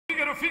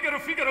Figaro, Figaro,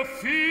 Figaro,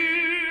 Figaro.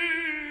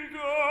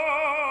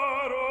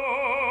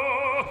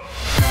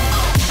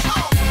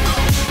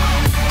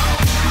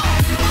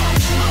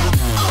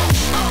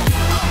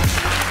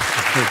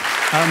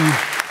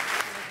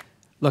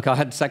 Look, I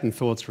had second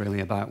thoughts, really,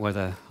 about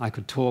whether I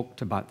could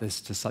talk about this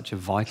to such a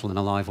vital and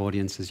alive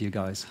audience as you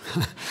guys.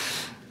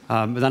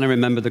 But then I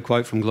remembered the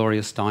quote from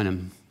Gloria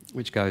Steinem,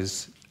 which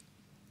goes,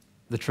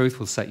 "The truth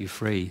will set you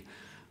free,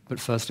 but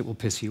first it will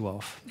piss you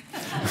off."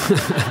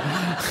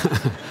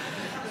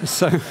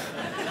 So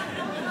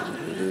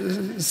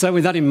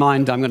with that in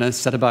mind, I'm going to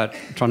set about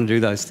trying to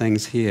do those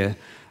things here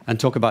and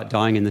talk about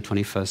dying in the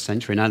 21st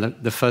century. Now,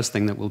 the first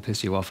thing that will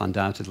piss you off,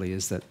 undoubtedly,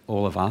 is that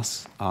all of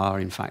us are,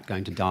 in fact,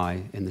 going to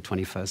die in the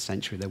 21st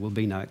century. There will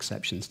be no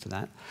exceptions to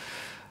that.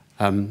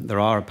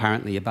 There are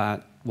apparently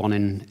about 1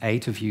 in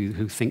 8 of you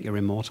who think you're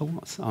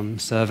immortal on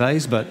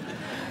surveys, but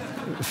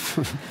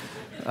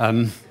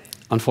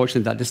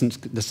unfortunately,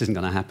 this isn't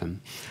going to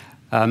happen.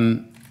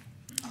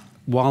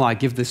 While I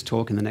give this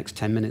talk in the next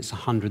 10 minutes,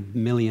 100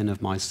 million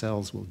of my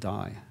cells will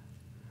die.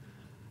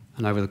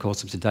 And over the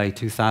course of today,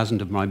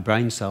 2,000 of my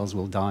brain cells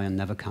will die and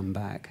never come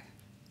back.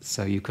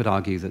 So you could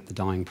argue that the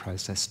dying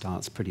process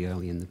starts pretty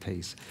early in the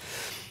piece.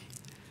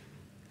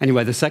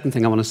 Anyway, the second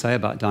thing I want to say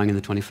about dying in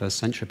the 21st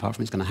century, apart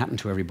from it's going to happen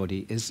to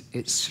everybody, is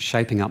it's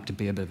shaping up to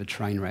be a bit of a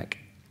train wreck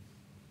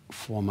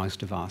for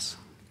most of us,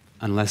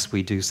 unless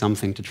we do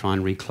something to try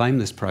and reclaim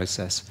this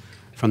process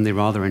from the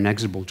rather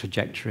inexorable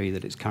trajectory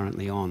that it's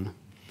currently on.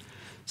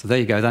 So there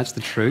you go, that's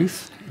the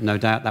truth. No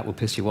doubt that will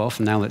piss you off,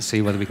 and now let's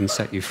see whether we can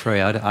set you free.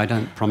 I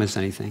don't promise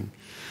anything.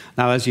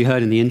 Now, as you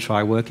heard in the intro,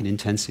 I work in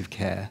intensive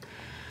care.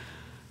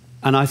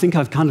 And I think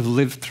I've kind of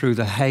lived through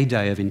the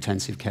heyday of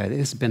intensive care. This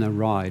has been a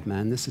ride,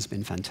 man. This has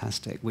been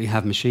fantastic. We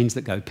have machines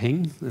that go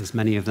ping. There's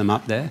many of them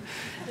up there.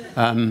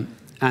 And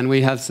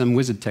we have some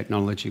wizard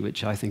technology,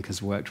 which I think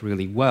has worked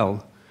really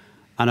well.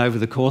 And over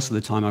the course of the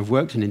time I've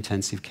worked in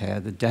intensive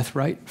care, the death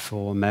rate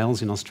for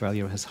males in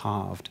Australia has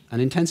halved.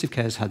 And intensive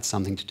care has had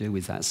something to do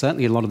with that.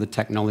 Certainly a lot of the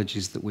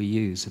technologies that we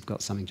use have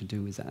got something to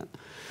do with that.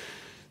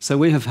 So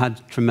we have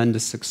had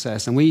tremendous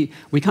success. And we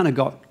kind of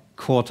got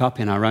caught up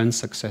in our own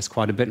success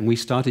quite a bit, and we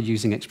started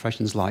using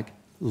expressions like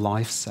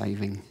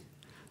life-saving.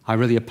 I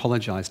really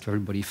apologize to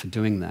everybody for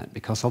doing that,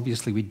 because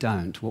obviously we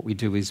don't. What we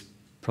do is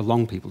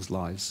prolong people's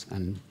lives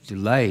and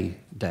delay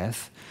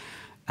death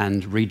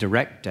and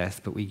redirect death,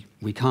 but we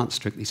can't,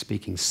 strictly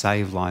speaking,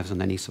 save lives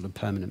on any sort of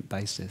permanent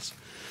basis.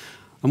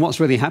 And what's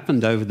really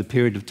happened over the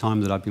period of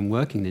time that I've been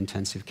working in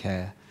intensive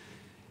care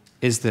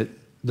is that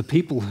the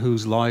people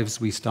whose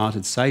lives we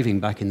started saving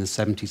back in the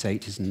 70s,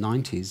 80s, and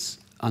 90s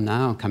are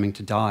now coming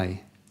to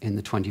die in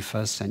the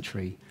 21st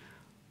century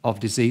of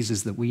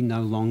diseases that we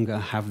no longer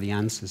have the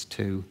answers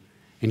to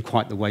in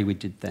quite the way we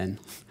did then.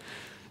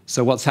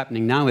 So what's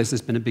happening now is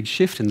there's been a big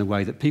shift in the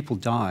way that people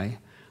die,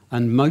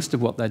 and most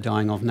of what they're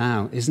dying of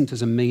now isn't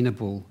as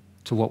amenable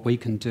to what we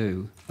can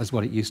do as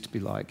what it used to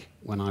be like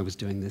when I was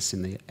doing this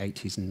in the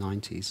 80s and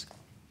 90s.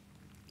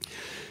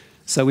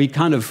 So we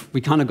kind of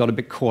got a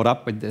bit caught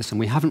up with this, and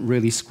we haven't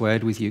really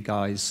squared with you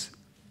guys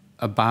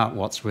about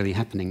what's really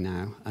happening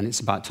now, and it's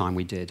about time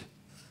we did.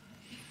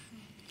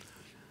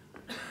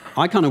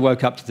 I kind of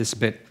woke up to this a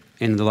bit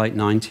in the late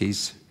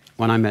 90s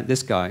when I met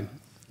this guy.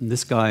 And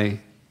this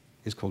guy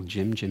is called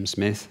Jim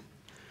Smith.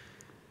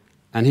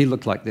 And he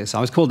looked like this. I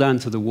was called down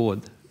to the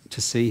ward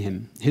to see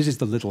him. His is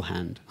the little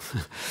hand.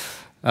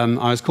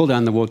 I was called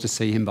down the ward to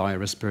see him by a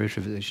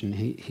respiratory physician.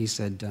 He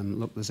said,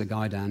 look, there's a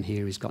guy down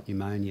here, he's got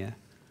pneumonia,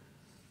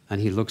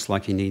 and he looks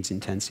like he needs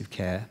intensive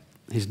care.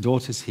 His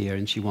daughter's here,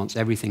 and she wants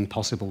everything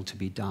possible to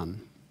be done,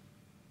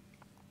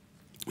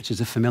 which is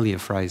a familiar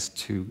phrase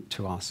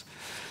to us.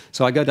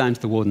 So I go down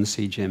to the ward and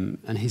see Jim,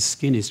 and his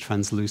skin is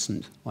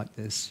translucent like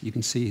this. You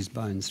can see his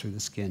bones through the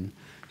skin.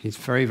 He's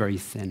very, very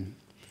thin.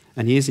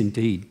 And he is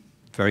indeed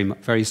very,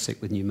 very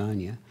sick with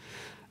pneumonia.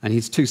 And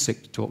he's too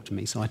sick to talk to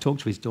me. So I talk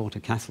to his daughter,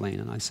 Kathleen,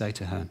 and I say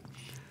to her,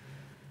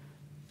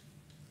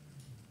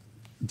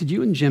 did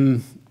you and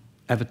Jim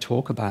ever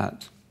talk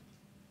about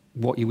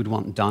what you would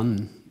want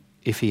done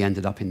if he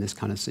ended up in this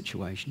kind of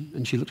situation?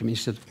 And she looked at me and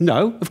she said,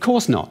 no, of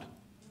course not.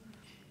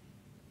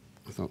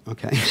 I thought,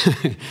 okay,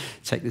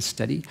 take this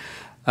steady.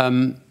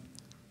 And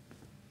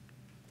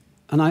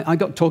I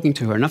got talking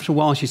to her, and after a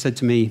while she said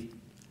to me,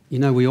 you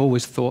know, we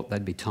always thought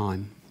there'd be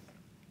time.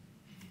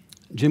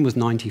 Jim was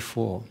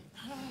 94.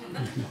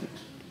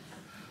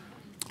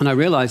 And I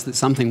realized that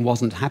something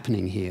wasn't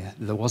happening here.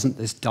 There wasn't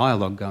this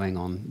dialogue going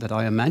on that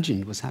I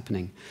imagined was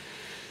happening.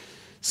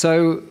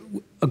 So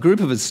a group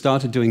of us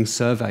started doing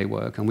survey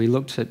work, and we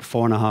looked at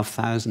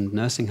 4,500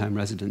 nursing home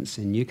residents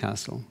in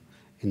Newcastle,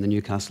 in the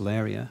Newcastle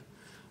area,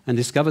 and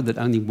discovered that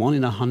only 1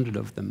 in 100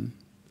 of them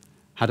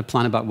had a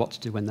plan about what to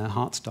do when their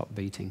heart stopped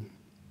beating.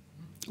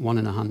 1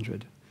 in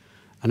 100.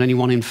 And only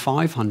 1 in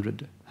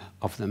 500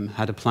 of them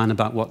had a plan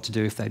about what to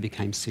do if they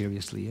became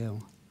seriously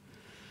ill.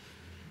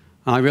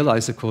 And I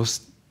realized, of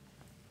course,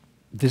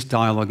 this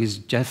dialogue is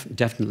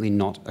definitely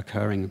not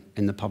occurring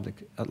in the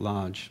public at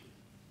large.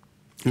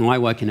 And I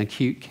work in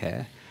acute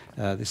care.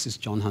 This is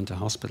John Hunter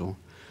Hospital.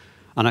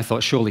 And I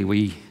thought, surely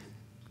we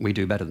we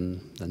do better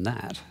than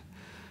that.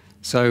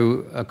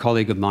 So a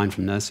colleague of mine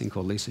from nursing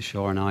called Lisa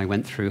Shaw and I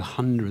went through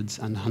hundreds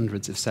and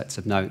hundreds of sets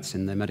of notes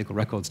in the medical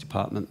records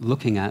department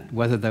looking at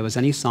whether there was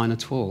any sign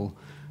at all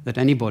that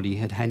anybody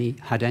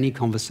had any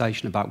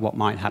conversation about what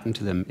might happen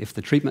to them if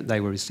the treatment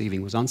they were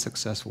receiving was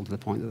unsuccessful to the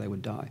point that they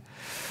would die.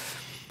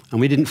 And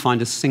we didn't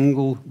find a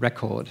single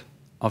record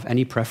of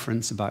any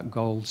preference about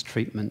goals,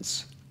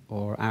 treatments,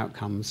 or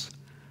outcomes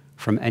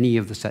from any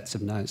of the sets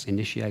of notes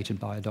initiated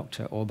by a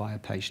doctor or by a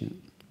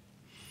patient.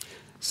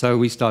 So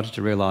we started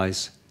to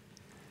realize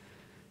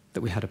that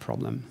we had a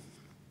problem.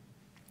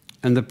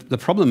 And the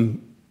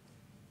problem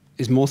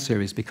is more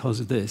serious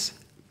because of this.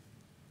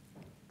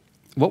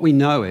 What we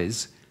know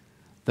is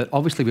that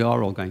obviously we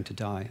are all going to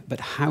die, but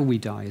how we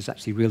die is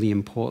actually really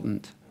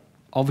important.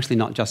 Obviously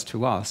not just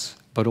to us,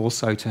 but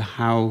also to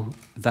how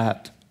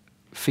that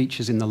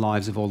features in the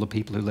lives of all the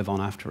people who live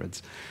on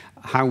afterwards.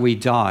 How we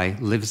die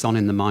lives on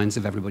in the minds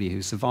of everybody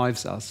who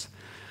survives us.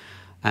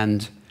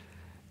 And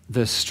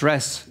the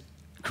stress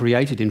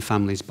created in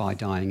families by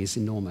dying is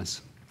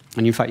enormous.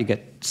 And in fact, you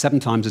get 7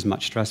 times as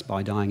much stress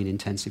by dying in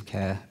intensive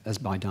care as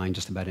by dying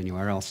just about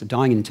anywhere else. So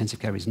dying in intensive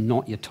care is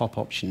not your top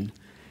option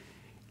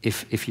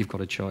if you've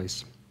got a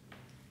choice.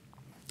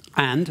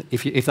 And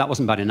if that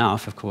wasn't bad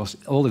enough, of course,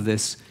 all of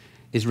this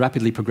is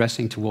rapidly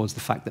progressing towards the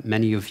fact that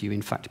many of you,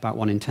 in fact, about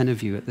 1 in 10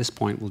 of you at this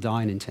point will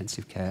die in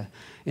intensive care.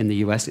 In the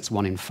US, it's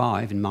 1 in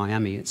 5. In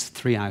Miami, it's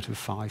 3 out of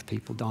 5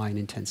 people die in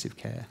intensive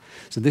care.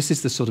 So this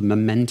is the sort of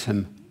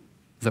momentum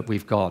that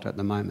we've got at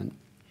the moment.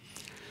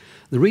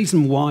 The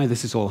reason why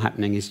this is all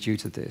happening is due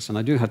to this, and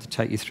I do have to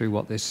take you through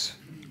what this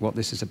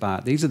is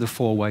about. These are the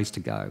 4 ways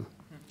to go.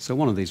 So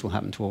one of these will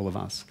happen to all of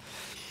us.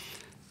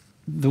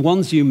 The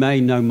ones you may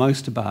know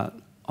most about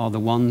are the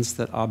ones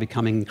that are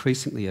becoming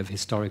increasingly of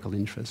historical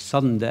interest.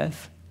 Sudden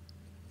death.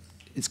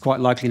 It's quite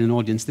likely in an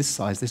audience this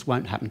size, this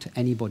won't happen to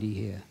anybody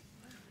here.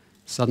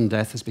 Sudden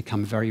death has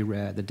become very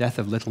rare. The death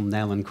of little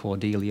Nell and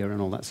Cordelia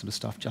and all that sort of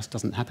stuff just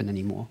doesn't happen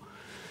anymore.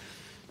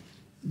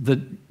 The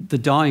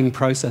dying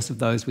process of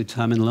those with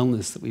terminal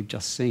illness that we've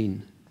just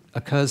seen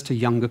occurs to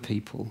younger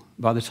people.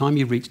 By the time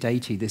you've reached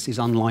 80, this is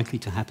unlikely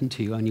to happen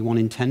to you. Only 1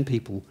 in 10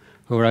 people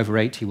who are over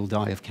 80 will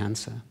die of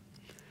cancer.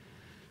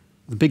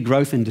 The big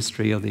growth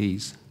industry are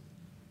these.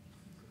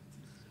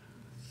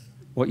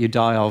 What you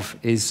die of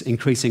is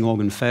increasing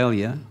organ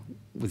failure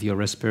with your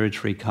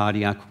respiratory,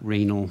 cardiac,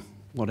 renal,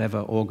 whatever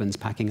organs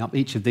packing up.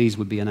 Each of these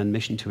would be an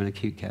admission to an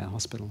acute care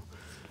hospital,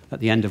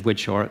 at the end of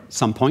which, or at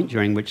some point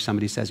during which,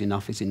 somebody says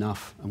enough is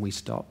enough and we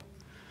stop.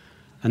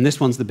 And this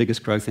one's the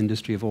biggest growth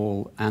industry of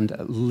all, and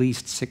at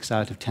least 6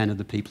 out of 10 of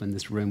the people in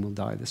this room will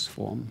die this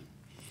form,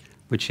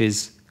 which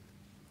is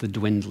the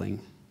dwindling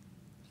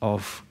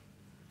of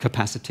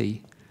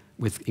capacity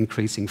with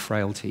increasing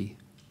frailty.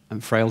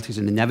 And frailty is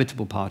an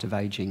inevitable part of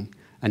aging,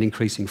 and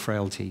increasing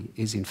frailty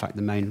is, in fact,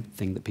 the main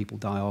thing that people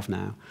die of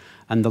now.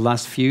 And the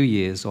last few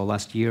years, or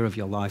last year of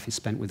your life, is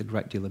spent with a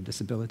great deal of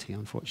disability,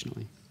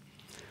 unfortunately.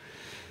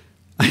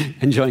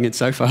 Enjoying it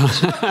so far?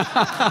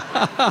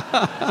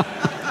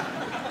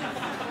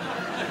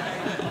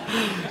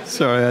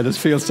 Sorry, I just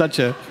feel such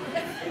a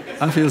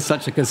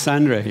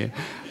Cassandra here.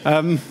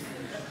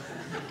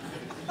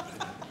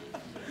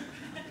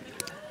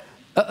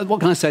 What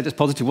can I say that's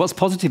positive? What's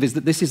positive is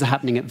that this is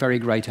happening at very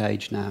great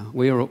age now.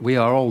 We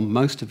are all,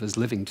 most of us,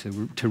 living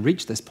to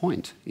reach this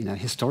point. You know,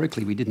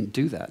 historically, we didn't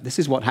do that. This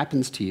is what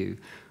happens to you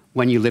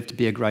when you live to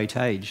be a great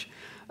age.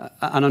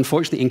 And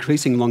unfortunately,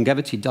 increasing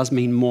longevity does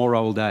mean more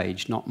old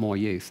age, not more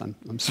youth.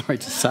 I'm sorry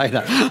to say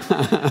that.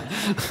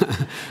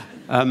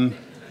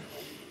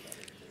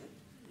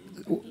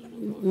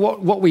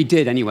 What we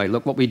did anyway,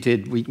 look, what we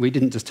did, we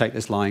didn't just take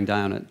this lying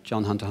down at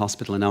John Hunter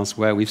Hospital and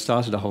elsewhere. We've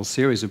started a whole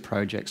series of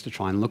projects to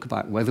try and look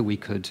about whether we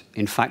could,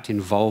 in fact,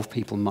 involve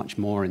people much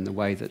more in the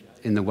way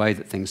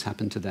that things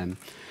happen to them.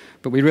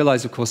 But we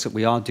realize, of course, that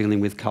we are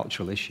dealing with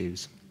cultural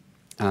issues.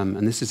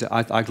 And this is,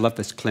 I love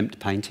this Klimt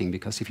painting,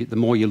 because the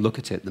more you look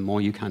at it, the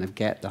more you kind of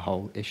get the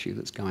whole issue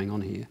that's going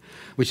on here,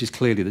 which is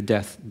clearly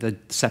the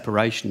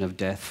separation of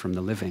death from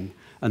the living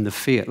and the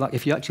fear. Like,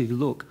 if you actually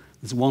look,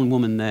 there's one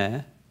woman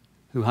there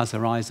who has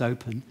her eyes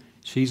open.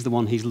 She's the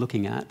one he's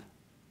looking at,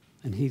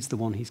 and he's the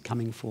one he's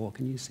coming for.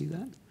 Can you see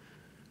that?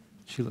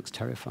 She looks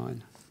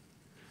terrified.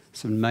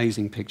 It's an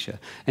amazing picture.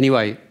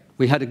 Anyway,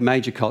 we had a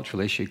major cultural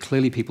issue.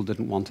 Clearly, people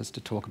didn't want us to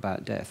talk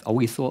about death. Oh,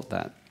 we thought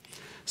that.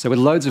 So with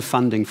loads of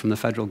funding from the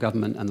federal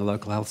government and the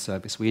local health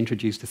service, we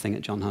introduced a thing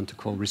at John Hunter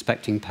called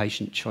Respecting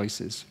Patient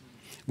Choices.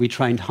 We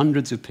trained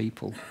hundreds of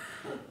people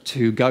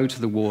to go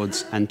to the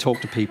wards and talk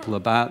to people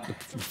about the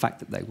fact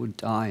that they would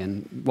die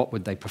and what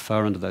would they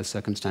prefer under those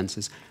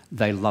circumstances.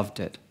 They loved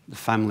it. The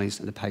families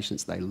and the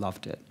patients, they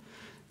loved it.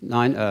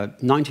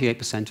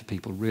 98% of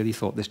people really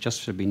thought this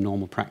just should be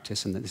normal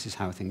practice and that this is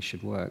how things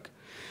should work.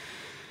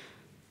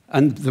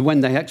 And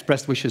when they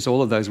expressed wishes,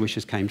 all of those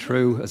wishes came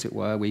true, as it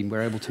were. We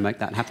were able to make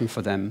that happen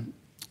for them.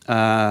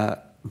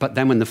 But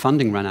then when the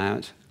funding ran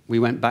out, we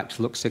went back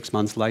to look 6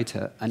 months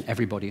later, and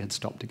everybody had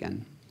stopped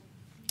again.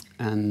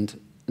 And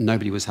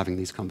nobody was having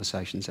these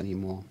conversations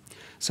anymore.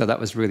 So that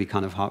was really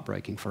kind of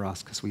heartbreaking for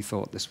us because we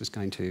thought this was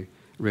going to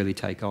really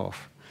take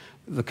off.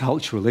 The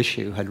cultural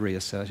issue had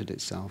reasserted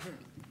itself.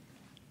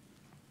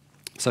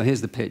 So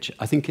here's the pitch.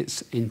 I think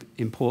it's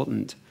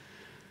important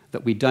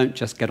that we don't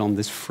just get on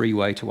this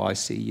freeway to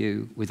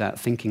ICU without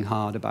thinking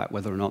hard about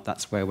whether or not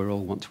that's where we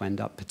all want to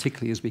end up,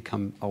 particularly as we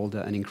become older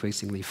and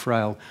increasingly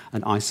frail,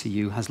 and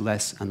ICU has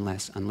less and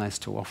less and less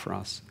to offer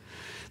us.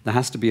 There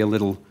has to be a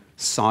little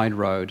side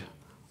road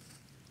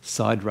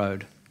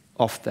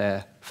off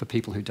there for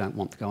people who don't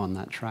want to go on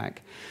that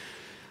track.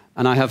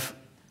 And I have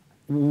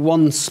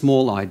one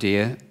small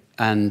idea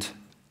and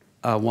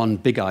one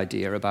big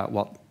idea about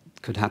what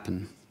could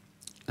happen.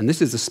 And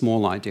this is the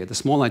small idea. The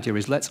small idea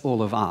is let's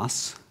all of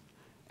us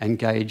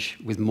engage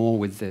more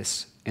with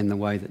this in the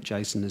way that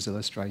Jason has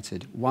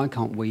illustrated. Why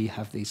can't we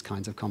have these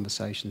kinds of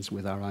conversations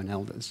with our own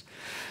elders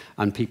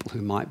and people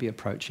who might be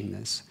approaching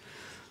this?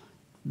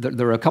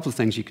 There are a couple of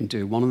things you can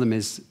do. One of them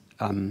is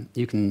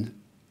you can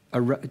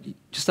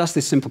just ask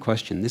this simple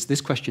question.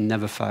 This question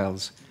never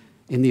fails.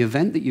 In the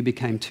event that you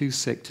became too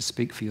sick to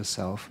speak for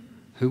yourself,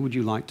 who would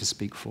you like to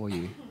speak for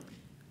you?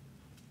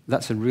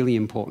 That's a really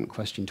important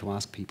question to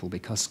ask people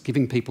because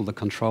giving people the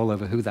control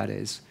over who that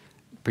is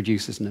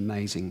produces an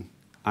amazing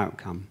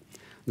outcome.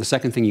 The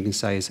second thing you can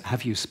say is,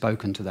 have you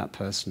spoken to that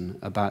person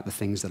about the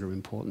things that are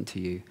important to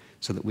you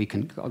so that we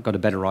can got a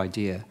better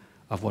idea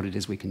of what it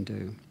is we can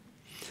do?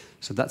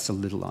 So that's a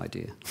little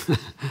idea.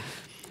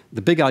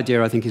 The big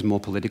idea, I think, is more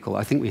political.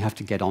 I think we have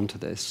to get onto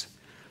this.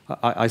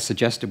 I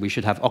suggested we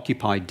should have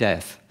occupied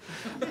death.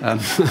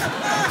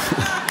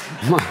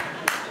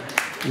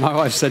 My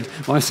wife said,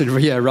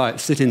 yeah, right,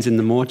 sit-ins in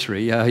the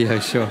mortuary. Yeah,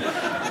 sure.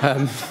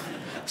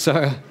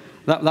 So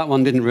that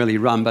one didn't really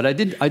run, but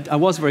I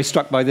was very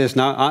struck by this.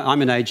 Now,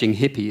 I'm an aging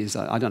hippie.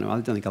 I don't know, I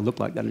don't think I look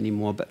like that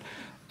anymore, but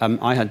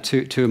I had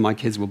two of my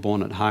kids were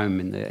born at home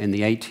in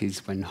the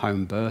 80s when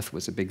home birth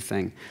was a big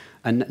thing.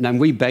 And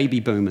we baby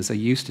boomers are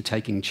used to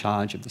taking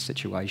charge of the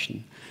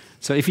situation.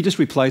 So if you just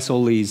replace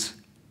all these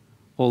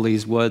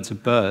words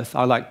of birth,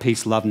 I like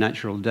peace, love,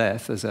 natural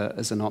death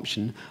as an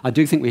option. I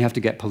do think we have to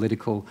get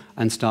political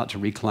and start to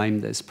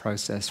reclaim this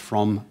process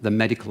from the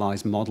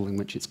medicalized model in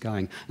which it's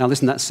going. Now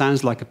listen, that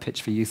sounds like a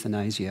pitch for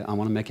euthanasia. I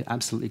want to make it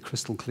absolutely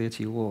crystal clear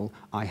to you all.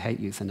 I hate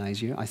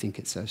euthanasia. I think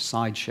it's a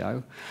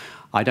sideshow.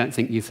 I don't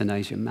think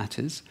euthanasia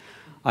matters.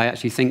 I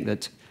actually think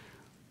that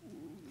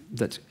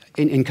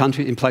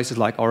in places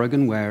like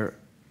Oregon, where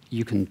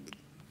you can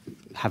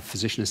have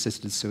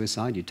physician-assisted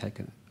suicide, you take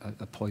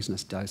a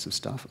poisonous dose of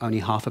stuff.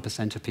 Only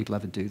 0.5% of people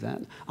ever do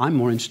that. I'm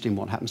more interested in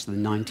what happens to the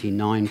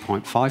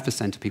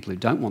 99.5% of people who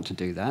don't want to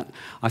do that.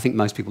 I think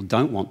most people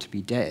don't want to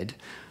be dead,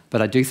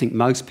 but I do think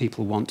most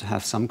people want to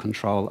have some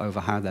control over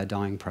how their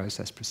dying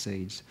process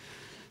proceeds.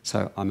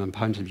 So I'm an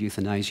opponent of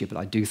euthanasia, but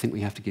I do think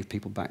we have to give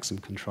people back some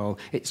control.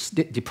 It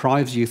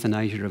deprives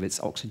euthanasia of its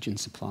oxygen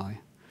supply.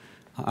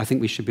 I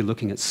think we should be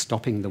looking at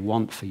stopping the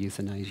want for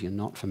euthanasia,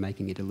 not for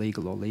making it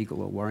illegal or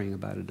legal or worrying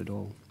about it at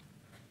all.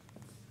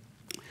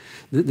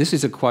 This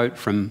is a quote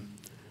from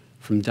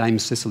Dame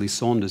Cicely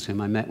Saunders, whom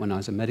I met when I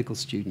was a medical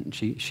student.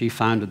 She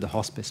founded the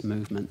hospice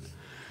movement.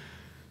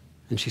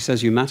 And she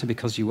says, you matter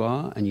because you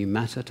are, and you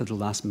matter to the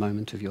last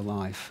moment of your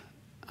life.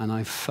 And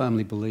I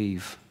firmly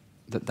believe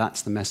that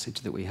that's the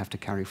message that we have to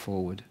carry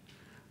forward.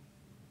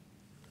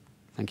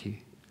 Thank you.